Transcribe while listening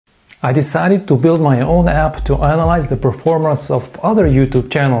I decided to build my own app to analyze the performance of other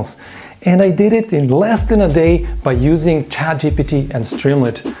YouTube channels, and I did it in less than a day by using ChatGPT and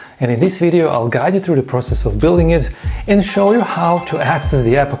Streamlit. And in this video I'll guide you through the process of building it and show you how to access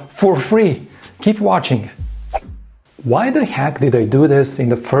the app for free. Keep watching. Why the heck did I do this in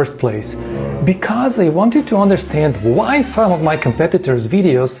the first place? Because I wanted to understand why some of my competitors'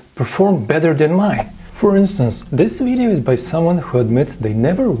 videos perform better than mine. For instance, this video is by someone who admits they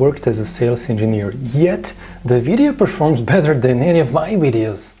never worked as a sales engineer, yet the video performs better than any of my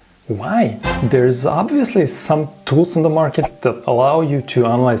videos. Why? There's obviously some tools on the market that allow you to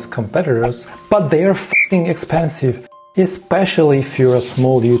analyze competitors, but they are fucking expensive, especially if you're a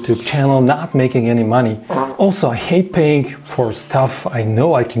small YouTube channel not making any money. Also, I hate paying for stuff I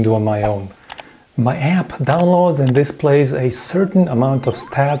know I can do on my own. My app downloads and displays a certain amount of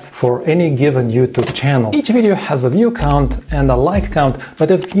stats for any given YouTube channel. Each video has a view count and a like count, but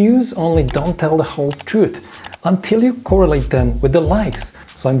the views only don't tell the whole truth until you correlate them with the likes.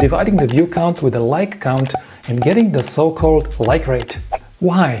 So I'm dividing the view count with the like count and getting the so-called like rate.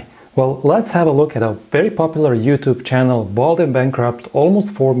 Why? Well, let's have a look at a very popular YouTube channel, Bald and Bankrupt,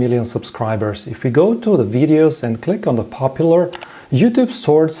 almost 4 million subscribers. If we go to the videos and click on the popular, YouTube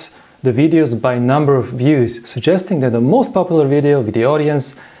sorts the videos by number of views, suggesting that the most popular video with the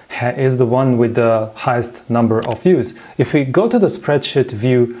audience is the one with the highest number of views. If we go to the spreadsheet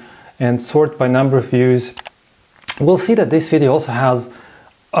view and sort by number of views, we'll see that this video also has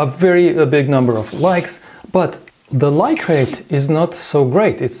a big number of likes, but the like rate is not so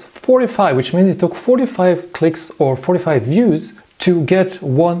great. It's 45, which means it took 45 clicks or 45 views to get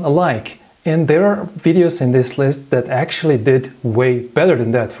one like. And there are videos in this list that actually did way better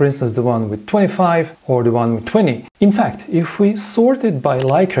than that. For instance, the one with 25 or the one with 20. In fact, if we sort it by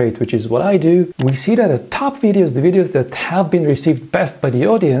like rate, which is what I do, we see that the top videos, the videos that have been received best by the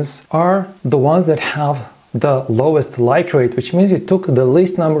audience, are the ones that have the lowest like rate, which means it took the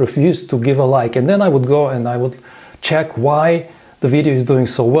least number of views to give a like. And then I would go and I would check why the video is doing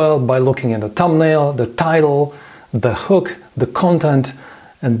so well by looking at the thumbnail, the title, the hook, the content.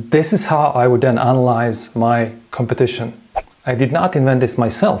 And this is how I would then analyze my competition. I did not invent this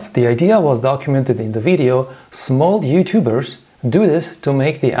myself. The idea was documented in the video. Small YouTubers do this to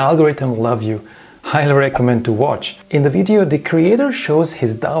make the algorithm love you. Highly recommend to watch. In the video, the creator shows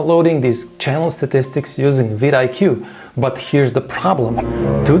he's downloading these channel statistics using vidIQ. But here's the problem.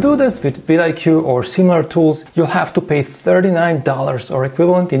 To do this with vidIQ or similar tools, you'll have to pay $39 or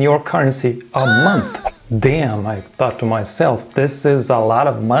equivalent in your currency a month. Damn, I thought to myself, this is a lot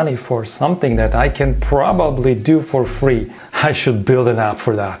of money for something that I can probably do for free. I should build an app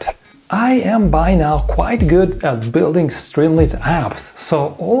for that. I am by now quite good at building Streamlit apps,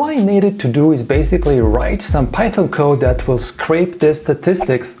 so all I needed to do is basically write some Python code that will scrape the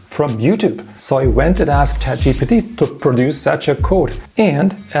statistics from YouTube. So I went and asked ChatGPT to produce such a code.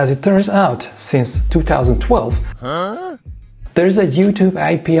 And as it turns out, since 2012, there's a YouTube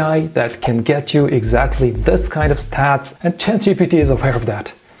API that can get you exactly this kind of stats, and ChatGPT is aware of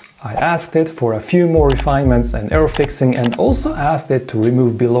that. I asked it for a few more refinements and error fixing, and also asked it to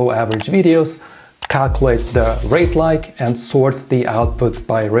remove below average videos, calculate the rate like, and sort the output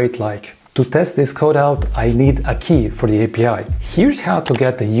by rate like. To test this code out, I need a key for the API. Here's how to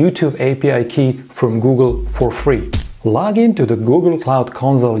get the YouTube API key from Google for free. Log into the Google Cloud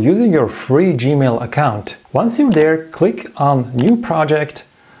Console using your free Gmail account. Once you're there, click on New Project,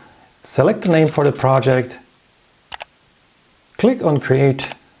 select the name for the project, click on Create.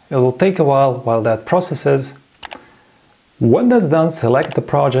 It will take a while that processes. When that's done, select the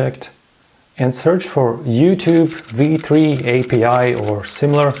project and search for YouTube v3 API or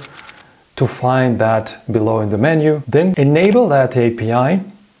similar to find that below in the menu. Then enable that API.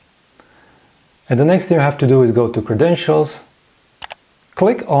 And the next thing you have to do is go to Credentials,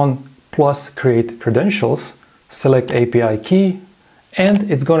 click on plus Create Credentials, select API key, and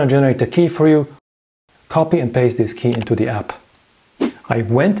it's going to generate a key for you. Copy and paste this key into the app. I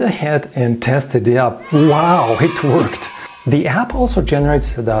went ahead and tested the app. Wow, it worked! The app also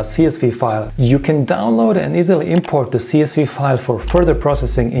generates the CSV file. You can download and easily import the CSV file for further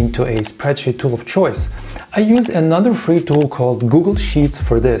processing into a spreadsheet tool of choice. I use another free tool called Google Sheets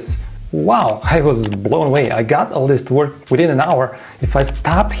for this. Wow, I was blown away. I got all this to work within an hour. If I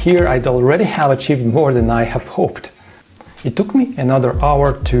stopped here, I'd already have achieved more than I have hoped. It took me another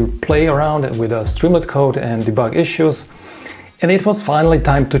hour to play around with the Streamlit code and debug issues. And it was finally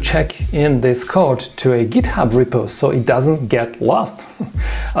time to check in this code to a GitHub repo so it doesn't get lost.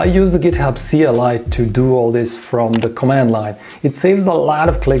 I use the GitHub CLI to do all this from the command line. It saves a lot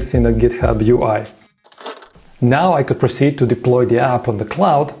of clicks in the GitHub UI. Now I could proceed to deploy the app on the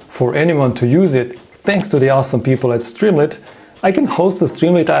cloud for anyone to use it. Thanks to the awesome people at Streamlit, I can host the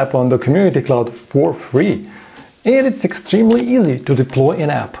Streamlit app on the community cloud for free. And it's extremely easy to deploy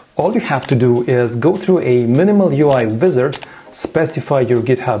an app. All you have to do is go through a minimal UI wizard, specify your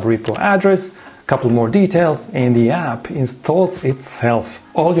GitHub repo address, couple more details, and the app installs itself.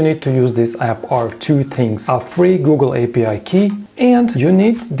 All you need to use this app are two things: a free Google API key, and you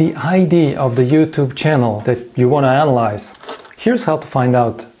need the ID of the YouTube channel that you want to analyze. Here's how to find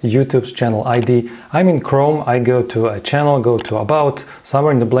out YouTube's channel ID. I'm in Chrome, I go to a channel, go to About,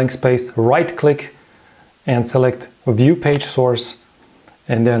 somewhere in the blank space, right click and select View Page Source.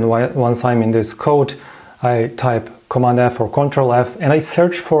 And then once I'm in this code, I type Command F or Control F and I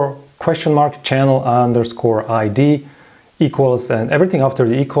search for !channel_ID equals, and everything after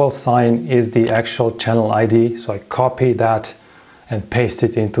the equal sign is the actual channel ID. So I copy that and paste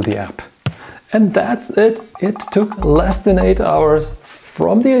it into the app. And that's it. It took less than 8 hours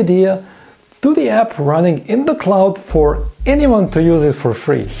from the idea to the app running in the cloud for anyone to use it for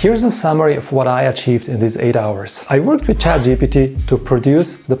free. Here's a summary of what I achieved in these 8 hours. I worked with ChatGPT to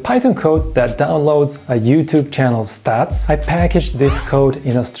produce the Python code that downloads a YouTube channel stats. I packaged this code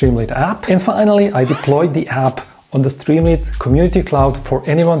in a Streamlit app. And finally, I deployed the app on the Streamlit's community cloud for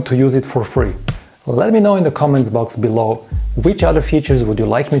anyone to use it for free. Let me know in the comments box below which other features would you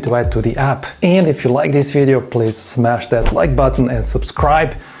like me to add to the app. And if you like this video, please smash that like button and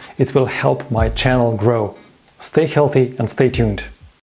subscribe. It will help my channel grow. Stay healthy and stay tuned.